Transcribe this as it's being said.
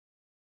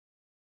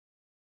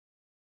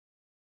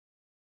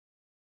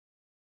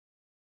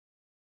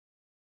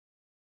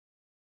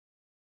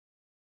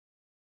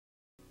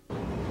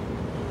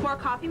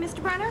more coffee,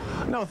 Mr. Brenner?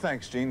 No,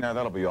 thanks, Gene.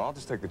 That'll be all. I'll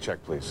just take the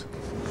check, please.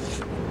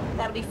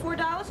 That'll be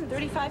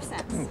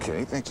 $4.35.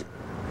 Okay, thank you.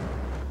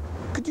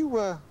 Could you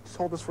just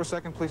hold this for a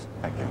second, please?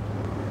 Thank you.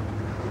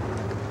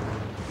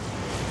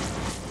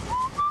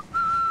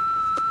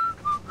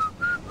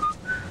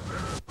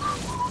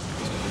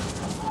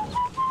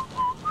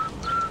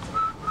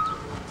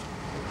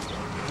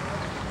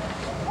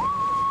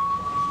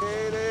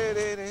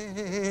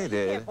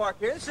 You can't park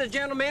here. This is a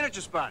general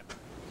manager spot.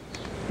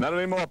 Not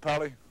anymore,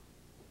 Polly.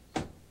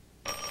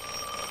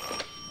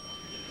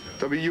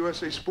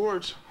 WUSA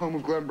Sports, home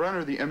of Glenn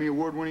Brenner, the Emmy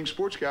Award-winning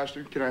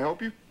sportscaster. Can I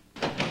help you?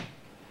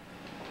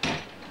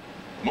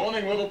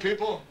 Morning, little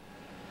people.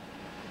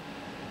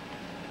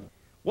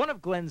 One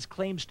of Glenn's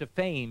claims to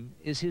fame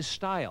is his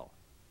style,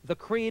 the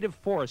creative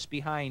force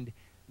behind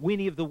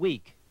Weenie of the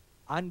Week,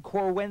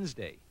 Encore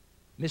Wednesday,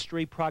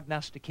 Mystery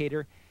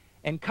Prognosticator,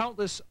 and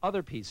countless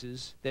other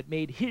pieces that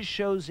made his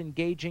shows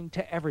engaging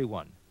to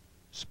everyone,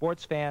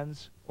 sports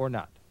fans or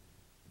not.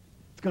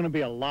 It's going to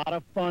be a lot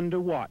of fun to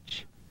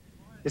watch.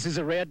 This is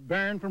a Red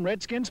Baron from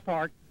Redskins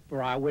Park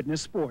for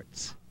Eyewitness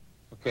Sports.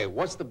 Okay,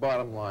 what's the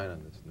bottom line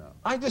on this now?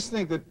 I just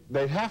think that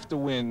they have to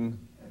win.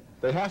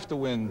 They have to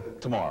win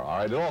tomorrow, all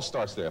right? It all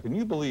starts there. Can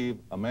you believe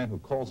a man who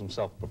calls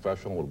himself a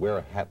professional would wear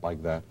a hat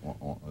like that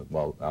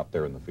while out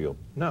there in the field?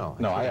 No.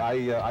 No,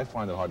 I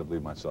find it hard to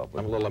believe myself.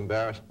 I'm a little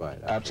embarrassed by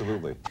it.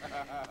 Absolutely.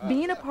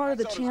 Being a part of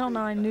the Channel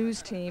 9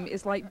 news team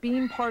is like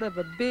being part of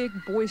a big,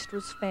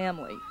 boisterous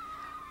family.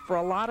 For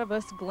a lot of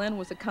us, Glenn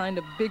was a kind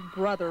of big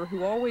brother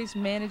who always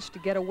managed to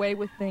get away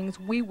with things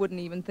we wouldn't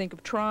even think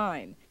of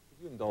trying.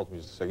 If you indulge me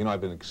just a second,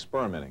 I've been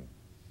experimenting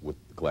with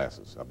the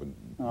glasses. I've been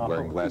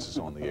wearing glasses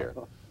on the air.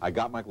 I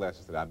got my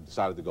glasses today. I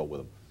decided to go with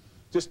them.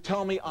 Just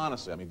tell me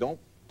honestly. I mean,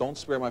 don't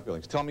spare my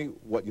feelings. Tell me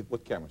what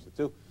cameras are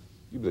too.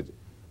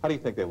 How do you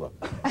think they look?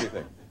 What do you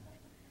think?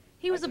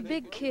 He was a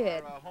big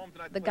kid,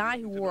 the guy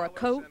who wore a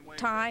coat,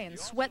 tie, and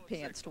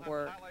sweatpants to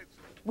work.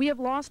 We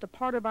have lost a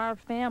part of our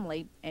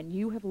family, and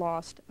you have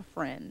lost a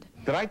friend.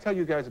 Did I tell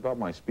you guys about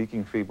my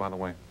speaking fee, by the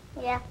way?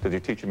 Yeah. Did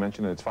your teacher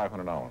mention it? It's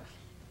 $500. No.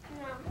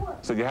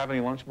 So do you have any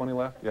lunch money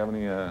left? Do you have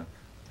any, Yeah.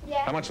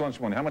 How much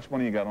lunch money? How much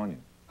money you got on you?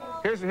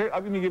 Here,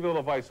 I'm going to give you a little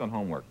advice on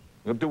homework.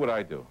 You'll do what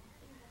I do.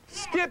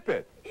 Skip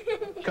it.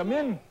 Come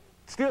in,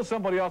 steal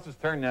somebody else's,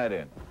 turn that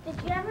in.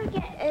 Did you ever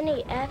get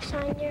any F's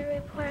on your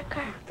report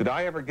card? Did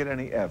I ever get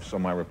any F's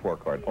on my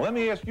report card? Well, let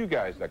me ask you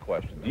guys that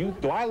question.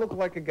 Do I look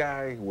like a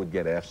guy who would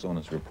get F's on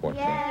his report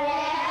card?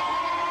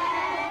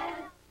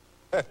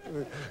 Yeah.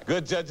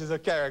 Good judges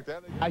of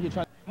character. How you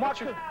trying?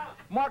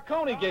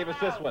 Marconi gave us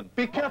this one.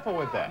 Be careful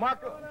with that.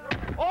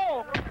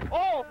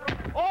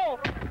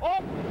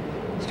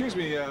 Excuse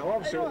me,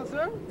 officer. How you doing,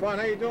 sir? Fine,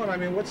 how you doing? I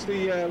mean, what's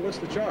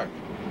the charge?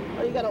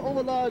 Oh, you got an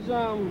overlarge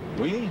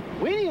Weenie?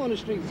 weenie on the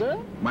street, sir.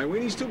 My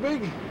weenie's too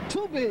big?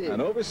 Too big. An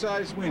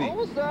oversized weenie.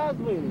 Oversized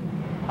weenie.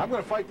 I'm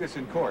going to fight this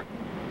in court.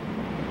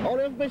 All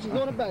the information's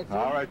on the back, sir.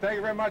 All right, thank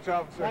you very much,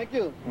 officer. Thank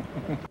you.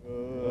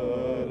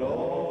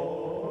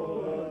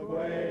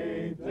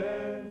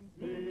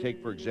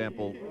 Take, for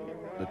example,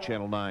 the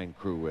Channel 9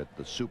 crew at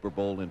the Super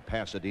Bowl in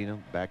Pasadena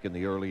back in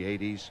the early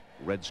 80s,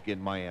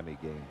 Redskin-Miami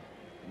game.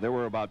 There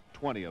were about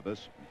 20 of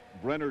us.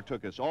 Brenner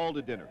took us all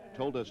to dinner,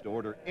 told us to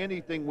order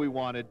anything we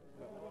wanted,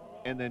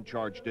 and then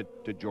charged it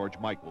to George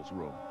Michael's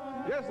room.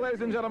 Yes,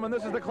 ladies and gentlemen,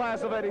 this is the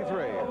class of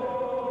 '83.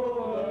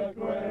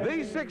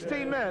 These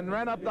 16 men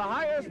ran up the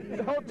highest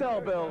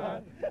hotel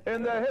bill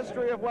in the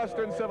history of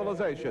Western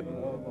civilization.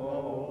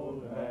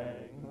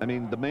 I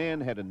mean, the man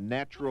had a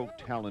natural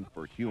talent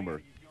for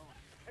humor,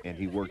 and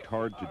he worked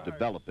hard to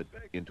develop it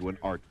into an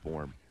art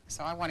form.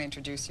 So I want to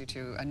introduce you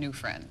to a new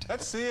friend.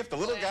 Let's see if the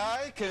little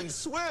guy can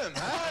swim.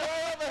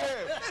 Hi, over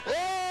here.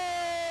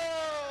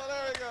 Oh,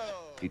 there we go.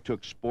 He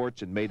took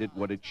sports and made it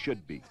what it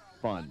should be,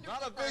 fun.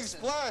 Not a big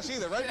splash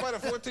either, right by the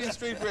 14th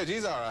Street Bridge.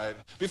 He's all right.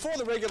 Before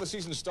the regular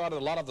season started,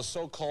 a lot of the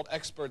so-called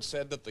experts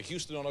said that the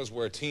Houston Oilers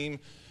were a team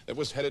that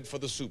was headed for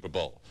the Super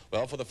Bowl.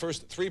 Well, for the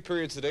first 3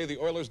 periods today, the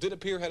Oilers did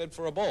appear headed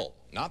for a bowl.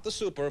 Not the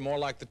Super, more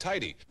like the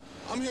Tidy.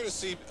 I'm here to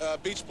see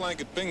Beach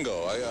Blanket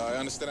Bingo. I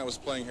understand I was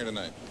playing here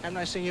tonight. Haven't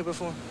I seen you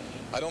before?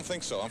 I don't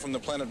think so. I'm from the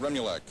planet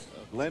Remulac.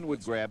 Glenn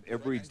would grab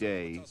every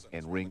day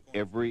and wring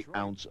every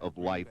ounce of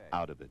life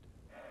out of it.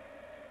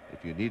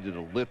 If you needed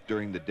a lift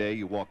during the day,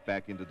 you walked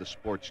back into the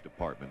sports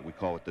department. We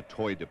call it the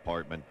toy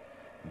department.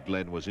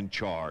 Glenn was in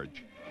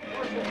charge.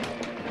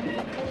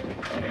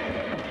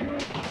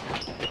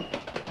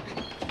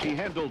 He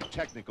handled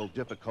technical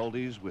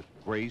difficulties with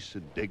grace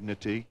and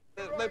dignity.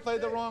 They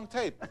played the wrong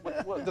tape.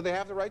 Do they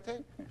have the right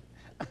tape?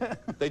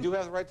 They do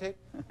have the right tape?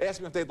 Ask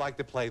them if they'd like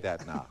to play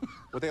that now.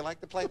 Would they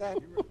like to play that?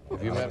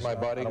 Have you met my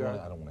bodyguard?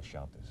 I don't want to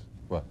shout this.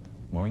 What?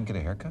 Maureen get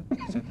a haircut?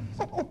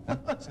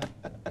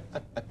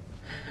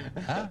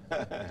 Huh?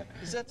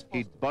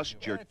 He'd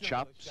bust your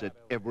chops at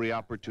every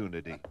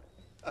opportunity.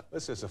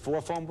 This is a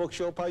 4 phone book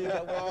show, pal. You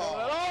got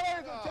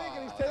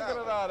one. He's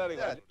taking it out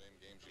anyway.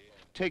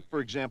 Take, for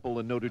example,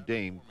 a Notre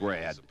Dame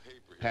grad,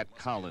 Pat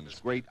Collins,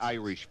 great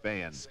Irish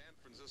fan.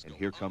 And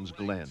here comes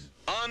Glenn.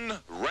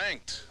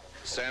 Unranked.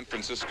 San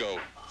Francisco,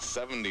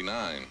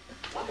 79.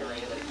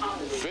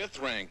 Fifth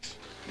ranked,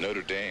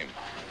 Notre Dame,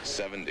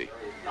 70.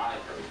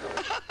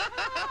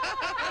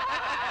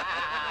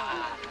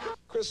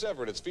 Chris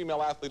Everett, it's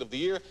Female Athlete of the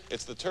Year.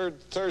 It's the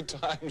third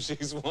time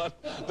she's won.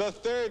 The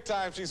third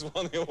time she's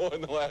won the award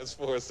in the last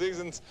 4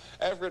 seasons.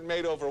 Everett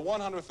made over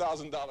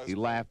 $100,000. He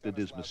laughed at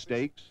his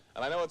mistakes.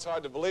 And I know it's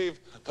hard to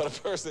believe, but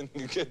a person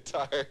can get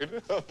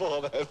tired of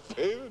all that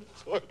fame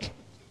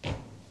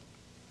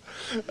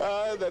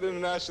and that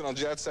international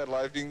jet set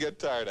life, you can get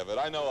tired of it.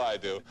 I know I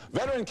do.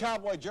 Veteran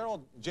cowboy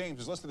Gerald James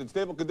was listed in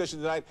stable condition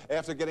tonight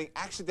after getting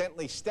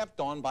accidentally stepped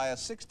on by a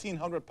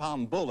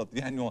 1,600-pound bull at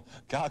the annual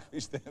Calgary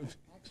Stampede.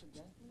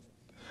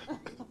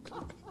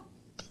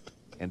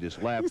 And his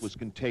laugh was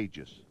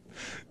contagious.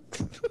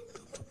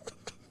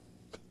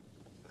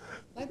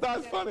 It's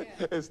not funny.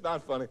 It's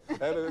not funny.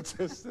 And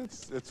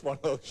it's one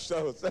of those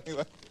shows.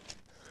 Anyway.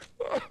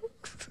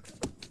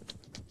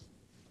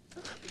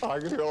 I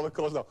can hear all the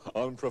calls now.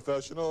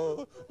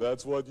 Unprofessional,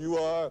 that's what you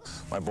are.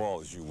 My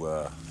ball, as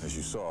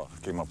you saw,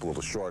 came up a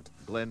little short.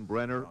 Glenn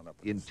Brenner,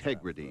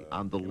 integrity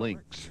on the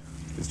links.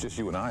 It's just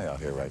you and I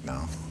out here right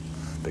now,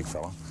 big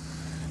fella.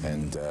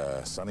 And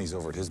Sonny's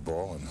over at his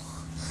ball, and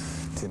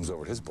Tim's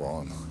over at his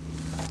ball. And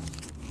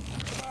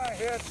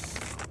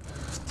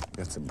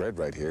got some bread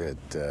right here.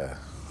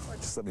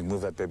 Just let me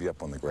move that baby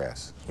up on the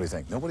grass. What do you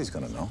think? Nobody's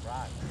gonna know.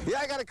 Yeah,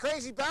 I got a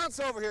crazy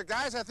bounce over here,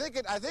 guys. I think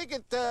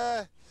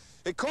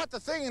it caught the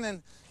thing and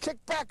then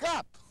kicked back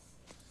up.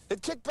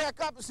 It kicked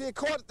back up and see it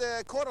caught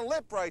a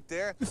lip right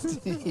there.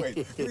 Wait,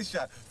 give me a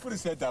shot. Put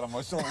his head down on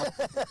my shoulder.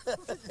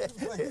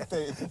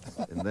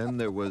 And then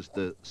there was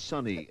the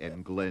Sonny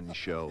and Glenn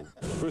show.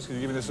 Bruce, can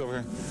you give me this over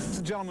here? It's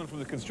a gentleman from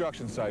the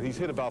construction site. He's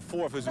hit about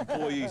 4 of his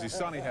employees. His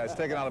Sonny has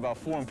taken out about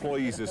 4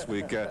 employees this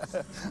week.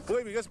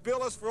 Believe me, just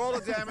bill us for all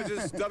the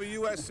damages.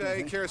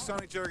 WUSA, care of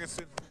Sonny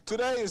Jurgensen.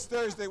 Today is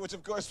Thursday, which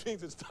of course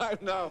means it's time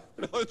now.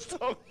 It's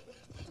time.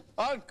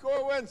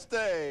 Encore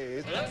Wednesday.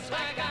 Looks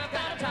like I've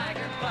got a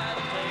tiger by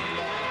the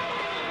tail.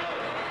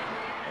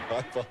 I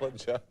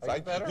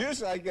apologize.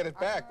 Usually I get it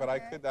back, but I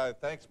could.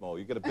 Thanks, Mo.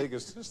 You get a big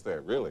assist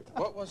there, really.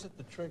 What was it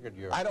that triggered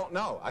your... I don't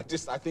know. I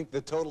think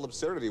the total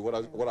absurdity what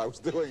I was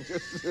doing.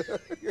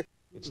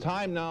 It's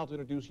time now to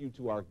introduce you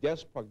to our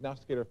guest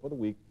prognosticator for the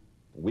week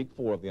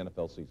 4 of the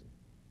NFL season.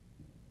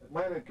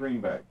 Atlanta,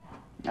 Green Bay.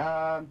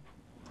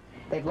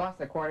 They've lost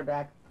their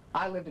quarterback.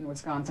 I lived in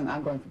Wisconsin.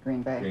 I'm going for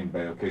Green Bay. Green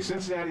Bay. Okay.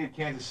 Cincinnati and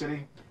Kansas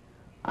City.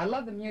 I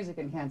love the music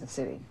in Kansas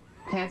City.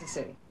 Kansas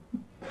City.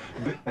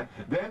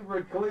 Denver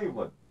and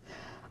Cleveland.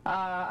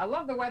 I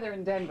love the weather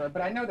in Denver,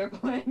 but I know they're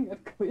playing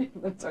at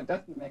Cleveland, so it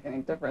doesn't make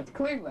any difference.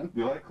 Cleveland.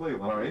 You like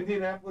Cleveland? All right.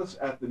 Indianapolis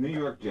at the New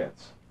York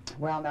Jets.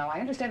 Well, now, I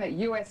understand that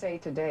USA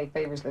Today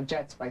favors the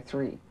Jets by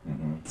 3.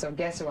 So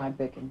guess who I'm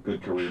picking?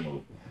 Good career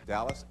move.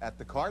 Dallas at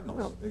the Cardinals.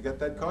 Well, You got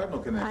that Cardinal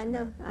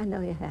connection. I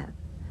know you have.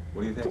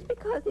 What do you think? Just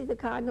because he's a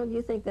Cardinal,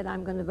 you think that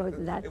I'm going to vote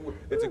for that?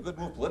 It's a good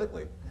move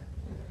politically.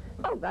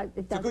 Oh, but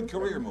It's a good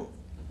career move.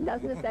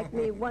 Doesn't affect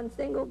me one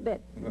single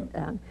bit.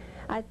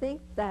 I think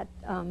that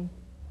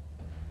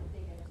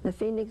the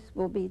Phoenix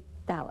will beat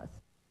Dallas.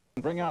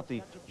 Bring out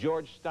the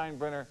George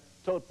Steinbrenner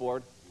tote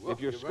board. If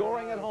you're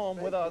scoring at home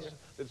with us,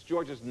 it's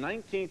George's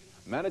 19th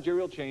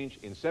managerial change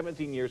in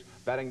 17 years,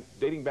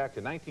 dating back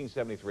to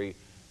 1973,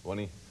 when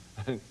he,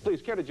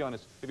 please care to join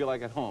us if you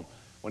like at home,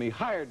 when he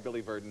hired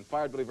Billy Verdon,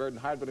 fired Billy Verdon,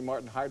 hired Billy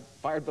Martin,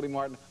 fired Billy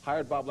Martin,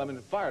 hired Bob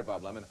Lemon, fired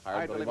Bob Lemon,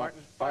 hired Billy Martin,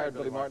 fired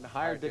Billy Martin,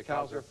 hired Dick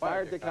Hauser,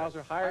 fired Dick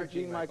Hauser, hired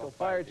Gene Michael,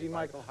 fired Gene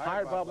Michael,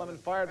 hired Bob Lemon,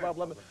 fired Bob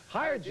Lemon,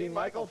 hired Gene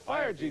Michael,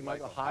 fired Gene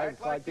Michael, hired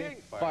Clyde King,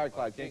 fired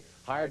Clyde King,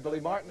 hired Billy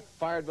Martin,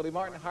 fired Billy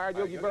Martin, hired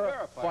Yogi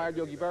Berra, fired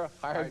Yogi Berra,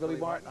 hired Billy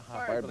Martin,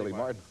 fired Billy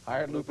Martin,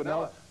 hired Lou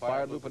Piniella,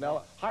 fired Lou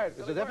Piniella, hired,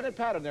 there's a definite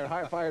pattern there,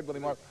 fired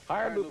Billy Martin,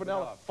 hired Lou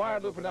Piniella,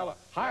 fired Lou Piniella,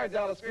 hired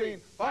Dallas Green,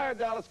 fired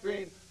Dallas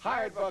Green,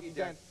 hired Bucky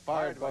Dent,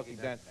 fired Bucky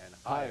Dent, and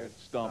hired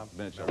Stump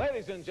Mitchell.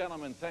 Ladies and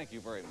gentlemen, thank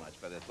you very much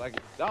for this.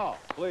 Oh,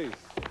 please,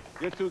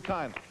 you're too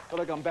kind. I feel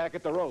like I'm back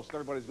at the roast.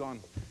 Everybody's gone.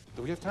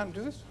 Do we have time to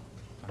do this?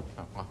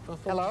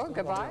 Hello,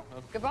 goodbye.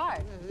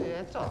 Goodbye.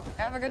 That's all.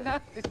 Have a good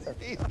night.